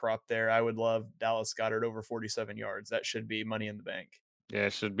player prop there, I would love Dallas Goddard over 47 yards. That should be money in the bank. Yeah,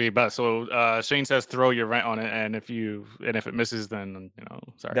 it should be. But so Shane says throw your rent on it, and if it misses, then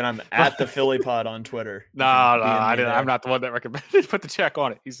sorry. Then I'm at the Philly Pod on Twitter. You can No, DM I me didn't. I'm there. not the one that recommended put the check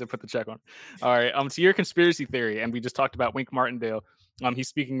on it. He said put the check on it. All right. To your conspiracy theory, and we just talked about Wink Martindale. He's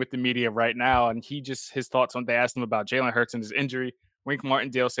speaking with the media right now, and his thoughts on. They asked him about Jalen Hurts and his injury. Wink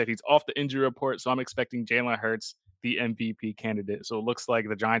Martindale said he's off the injury report, so I'm expecting Jalen Hurts the MVP candidate. So it looks like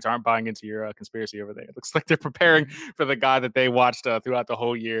the Giants aren't buying into your conspiracy over there. It looks like they're preparing for the guy that they watched throughout the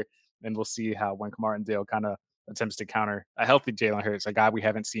whole year, and we'll see how Wink Martindale kind of attempts to counter a healthy Jalen Hurts, a guy we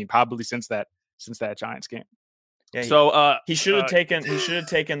haven't seen probably since that Giants game. Yeah, So he should have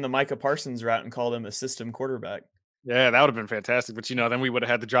taken the Micah Parsons route and called him a system quarterback. yeah, that would have been fantastic. But then we would have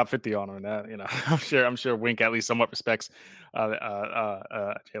had to drop 50 on him. And that I'm sure Wink at least somewhat respects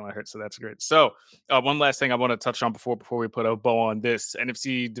Jalen Hurts. So that's great. So one last thing I want to touch on before we put a bow on this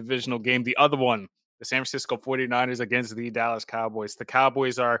NFC divisional game, the other one. The San Francisco 49ers against the Dallas Cowboys. The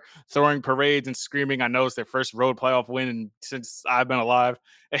Cowboys are throwing parades and screaming. I know it's their first road playoff win since I've been alive,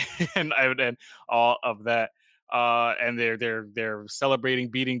 and all of that. And they're celebrating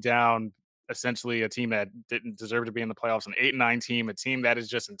beating down essentially a team that didn't deserve to be in the playoffs, an 8-9 team, a team that is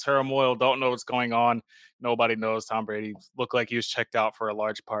just in turmoil, don't know what's going on. Nobody knows. Tom Brady looked like he was checked out for a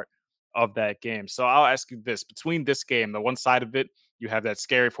large part of that game. So I'll ask you this. Between this game, the one side of it, you have that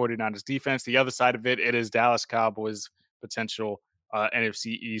scary 49ers defense. The other side of it, it is Dallas Cowboys potential NFC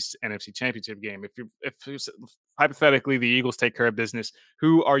East, NFC Championship game. If hypothetically the Eagles take care of business,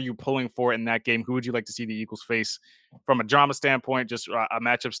 who are you pulling for in that game? Who would you like to see the Eagles face from a drama standpoint, just a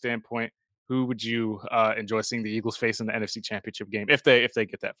matchup standpoint? who would you enjoy seeing the Eagles face in the NFC Championship game if they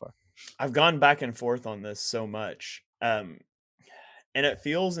get that far? I've gone back and forth on this so much. And it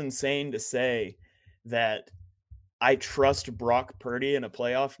feels insane to say that I trust Brock Purdy in a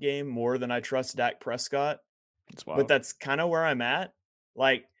playoff game more than I trust Dak Prescott, It's but wild. that's kind of where I'm at.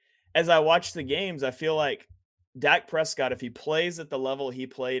 Like, as I watch the games, I feel like Dak Prescott, if he plays at the level he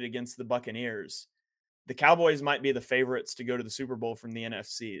played against the Buccaneers, the Cowboys might be the favorites to go to the Super Bowl from the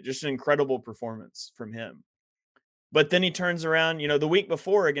NFC. Just an incredible performance from him. But then he turns around, the week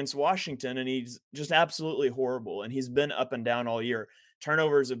before against Washington, and he's just absolutely horrible. And he's been up and down all year.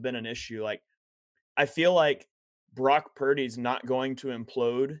 Turnovers have been an issue. Like, I feel like Brock Purdy's not going to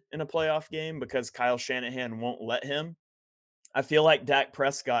implode in a playoff game because Kyle Shanahan won't let him. I feel like Dak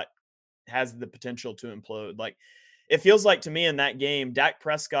Prescott has the potential to implode. Like, it feels like to me in that game, Dak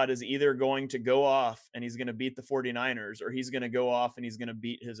Prescott is either going to go off and he's going to beat the 49ers, or he's going to go off and he's going to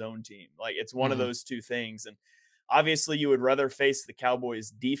beat his own team. Like, it's one of Hmm. those two things. And obviously, you would rather face the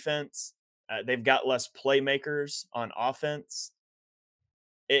Cowboys defense. They've got less playmakers on offense.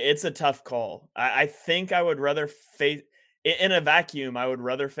 It's a tough call. I think I would rather face in a vacuum. I would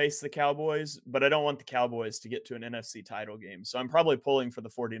rather face the Cowboys, but I don't want the Cowboys to get to an NFC title game. So I'm probably pulling for the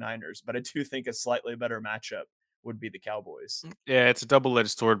 49ers, but I do think a slightly better matchup would be the Cowboys. Yeah, it's a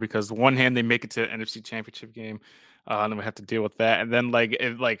double-edged sword because the one hand they make it to the NFC Championship game, and then we have to deal with that, and then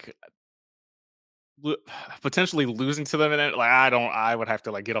Lo potentially losing to them in it, like, I would have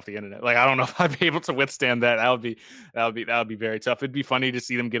to, like, get off the internet. Like, I don't know if I'd be able to withstand that. That would be very tough. It'd be funny to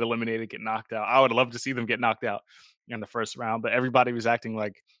see them get eliminated, get knocked out. I would love to see them get knocked out in the first round, but everybody was acting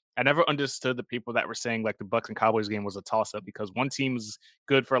like I never understood the people that were saying, like, the Bucks and Cowboys game was a toss-up because one team was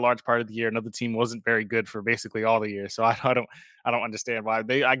good for a large part of the year, another team wasn't very good for basically all the year. So I don't understand why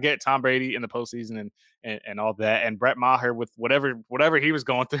I get Tom Brady in the postseason and all that, and Brett Maher with whatever he was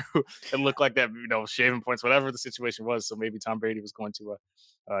going through. It looked like that, shaving points, whatever the situation was. So maybe Tom Brady was going to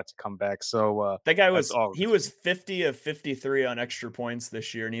come back. So That guy that's was all he was 50 of 53 on extra points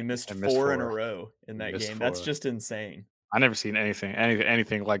this year, and he missed I missed 4 in a four. row in He that missed game. That's four. just insane. I never seen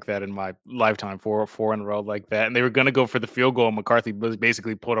anything like that in my lifetime. Four in a row like that, and they were gonna go for the field goal. McCarthy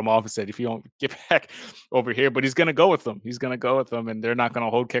basically put him off and said, "If you don't get back over here," but he's gonna go with them. He's gonna go with them, and they're not gonna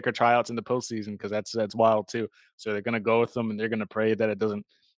hold kicker tryouts in the postseason because that's wild too. So they're gonna go with them, and they're gonna pray that it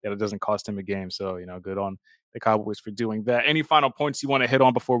doesn't cost him a game. So good on the Cowboys for doing that. Any final points you want to hit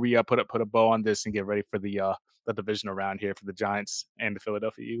on before we put a bow on this and get ready for the division around here for the Giants and the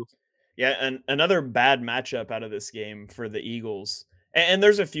Philadelphia Eagles? Yeah, and another bad matchup out of this game for the Eagles. And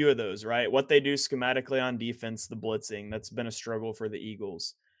there's a few of those, right? What they do schematically on defense, the blitzing, that's been a struggle for the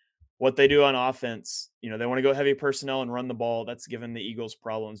Eagles. What they do on offense, they want to go heavy personnel and run the ball. That's given the Eagles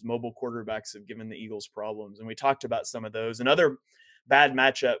problems. Mobile quarterbacks have given the Eagles problems. And we talked about some of those. Another bad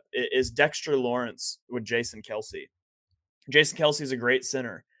matchup is Dexter Lawrence with Jason Kelsey. Jason Kelsey's a great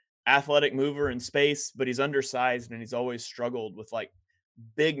center, athletic mover in space, but he's undersized and he's always struggled with like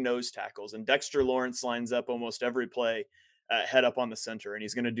big nose tackles. And Dexter Lawrence lines up almost every play head up on the center, and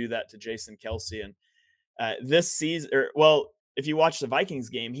he's going to do that to Jason Kelsey. And this season, if you watch the Vikings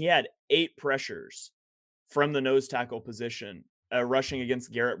game, he had 8 pressures from the nose tackle position, rushing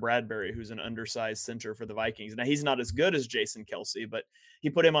against Garrett Bradbury, who's an undersized center for the Vikings. Now, he's not as good as Jason Kelsey, but he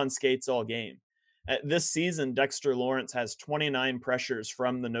put him on skates all game. This season, Dexter Lawrence has 29 pressures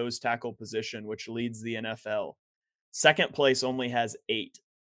from the nose tackle position, which leads the NFL. Second place only has 8.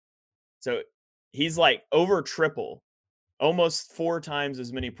 So he's like over triple, almost 4 times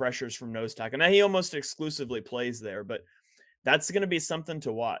as many pressures from nose tackle. Now, he almost exclusively plays there, but that's going to be something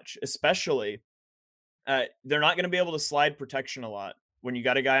to watch, especially they're not going to be able to slide protection a lot. When you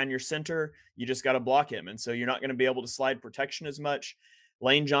got a guy on your center, you just got to block him. And so you're not going to be able to slide protection as much.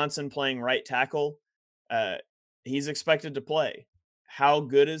 Lane Johnson playing right tackle, uh, he's expected to play. How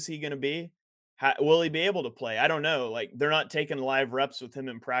good is he going to be? Will he be able to play? I don't know. Like, they're not taking live reps with him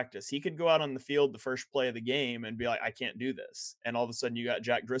in practice. He could go out on the field the first play of the game and be like, I can't do this. And all of a sudden you got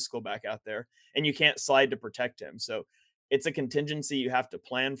Jack Driscoll back out there and you can't slide to protect him. So it's a contingency you have to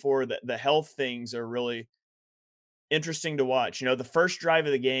plan for. That the health things are really interesting to watch. The first drive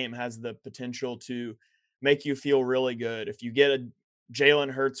of the game has the potential to make you feel really good. If you get a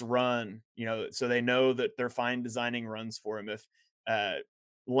Jalen Hurts run, so they know that they're fine designing runs for him. If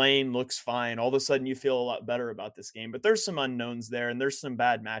Lane looks fine, all of a sudden you feel a lot better about this game. But there's some unknowns there, and there's some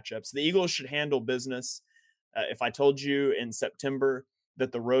bad matchups. The Eagles should handle business. If I told you in September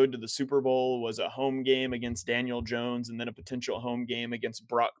that the road to the Super Bowl was a home game against Daniel Jones and then a potential home game against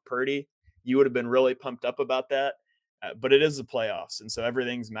Brock Purdy, you would have been really pumped up about that. But it is the playoffs, and so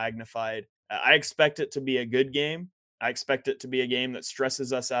everything's magnified. I expect it to be a good game. I expect it to be a game that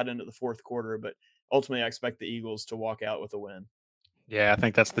stresses us out into the fourth quarter, but ultimately I expect the Eagles to walk out with a win. Yeah, I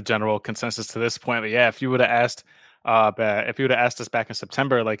think that's the general consensus to this point. But yeah, if you would have asked, if you would have asked us back in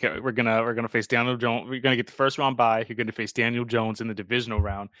September, like we're gonna face Daniel Jones, we're gonna get the first round bye. You're gonna face Daniel Jones in the divisional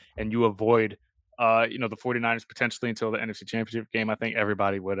round, and you avoid, the 49ers potentially until the NFC Championship game. I think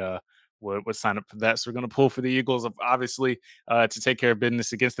everybody would sign up for that. So we're gonna pull for the Eagles, obviously, to take care of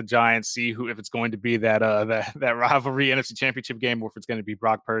business against the Giants. See who if it's going to be that rivalry NFC Championship game, or if it's going to be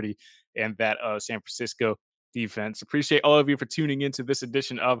Brock Purdy and that San Francisco defense. Appreciate all of you for tuning into this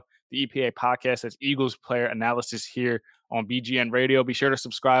edition of the EPA Podcast. That's Eagles player analysis here on BGN Radio. Be sure to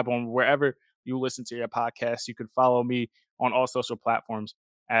subscribe on wherever you listen to your podcast. You can follow me on all social platforms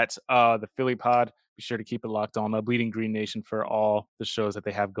at the Philly Pod. Be sure to keep it locked on Bleeding Green Nation for all the shows that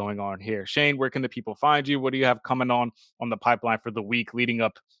they have going on here. Shane, where can the people find you? What do you have coming on the pipeline for the week leading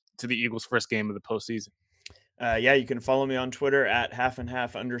up to the Eagles' first game of the postseason? Yeah, you can follow me on Twitter at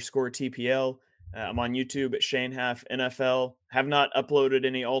 @halfandhalf_TPL. I'm on YouTube at Shane Half NFL. Have not uploaded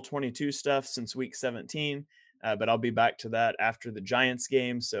any all 22 stuff since week 17, but I'll be back to that after the Giants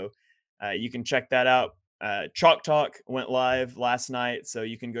game. So you can check that out. Chalk Talk went live last night, so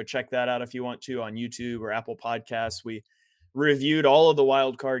you can go check that out if you want to on YouTube or Apple Podcasts. We reviewed all of the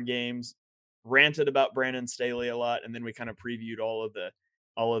wild card games, ranted about Brandon Staley a lot, and then we kind of previewed all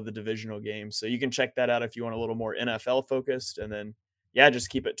of the divisional games. So you can check that out if you want a little more NFL focused. And then yeah, just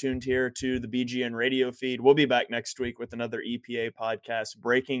keep it tuned here to the BGN radio feed. We'll be back next week with another EPA podcast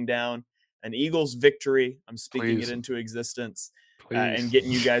breaking down an Eagles victory. I'm speaking it into existence and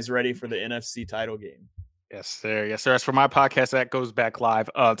getting you guys ready for the NFC title game. Yes, sir. Yes, sir. As for my podcast, that goes back live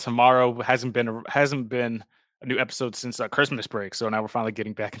tomorrow. Hasn't been a new episode since Christmas break. So now we're finally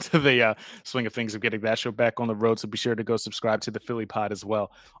getting back into the swing of things of getting that show back on the road. So be sure to go subscribe to the Philly Pod as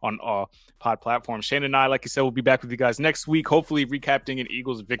well on all pod platforms. Shane and I, like you said, will be back with you guys next week, hopefully recapping an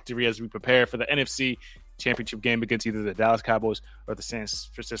Eagles victory as we prepare for the NFC Championship game against either the Dallas Cowboys or the San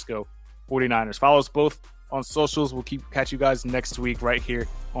Francisco 49ers. Follow us both on socials. We'll catch you guys next week right here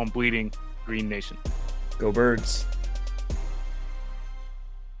on Bleeding Green Nation. Go Birds.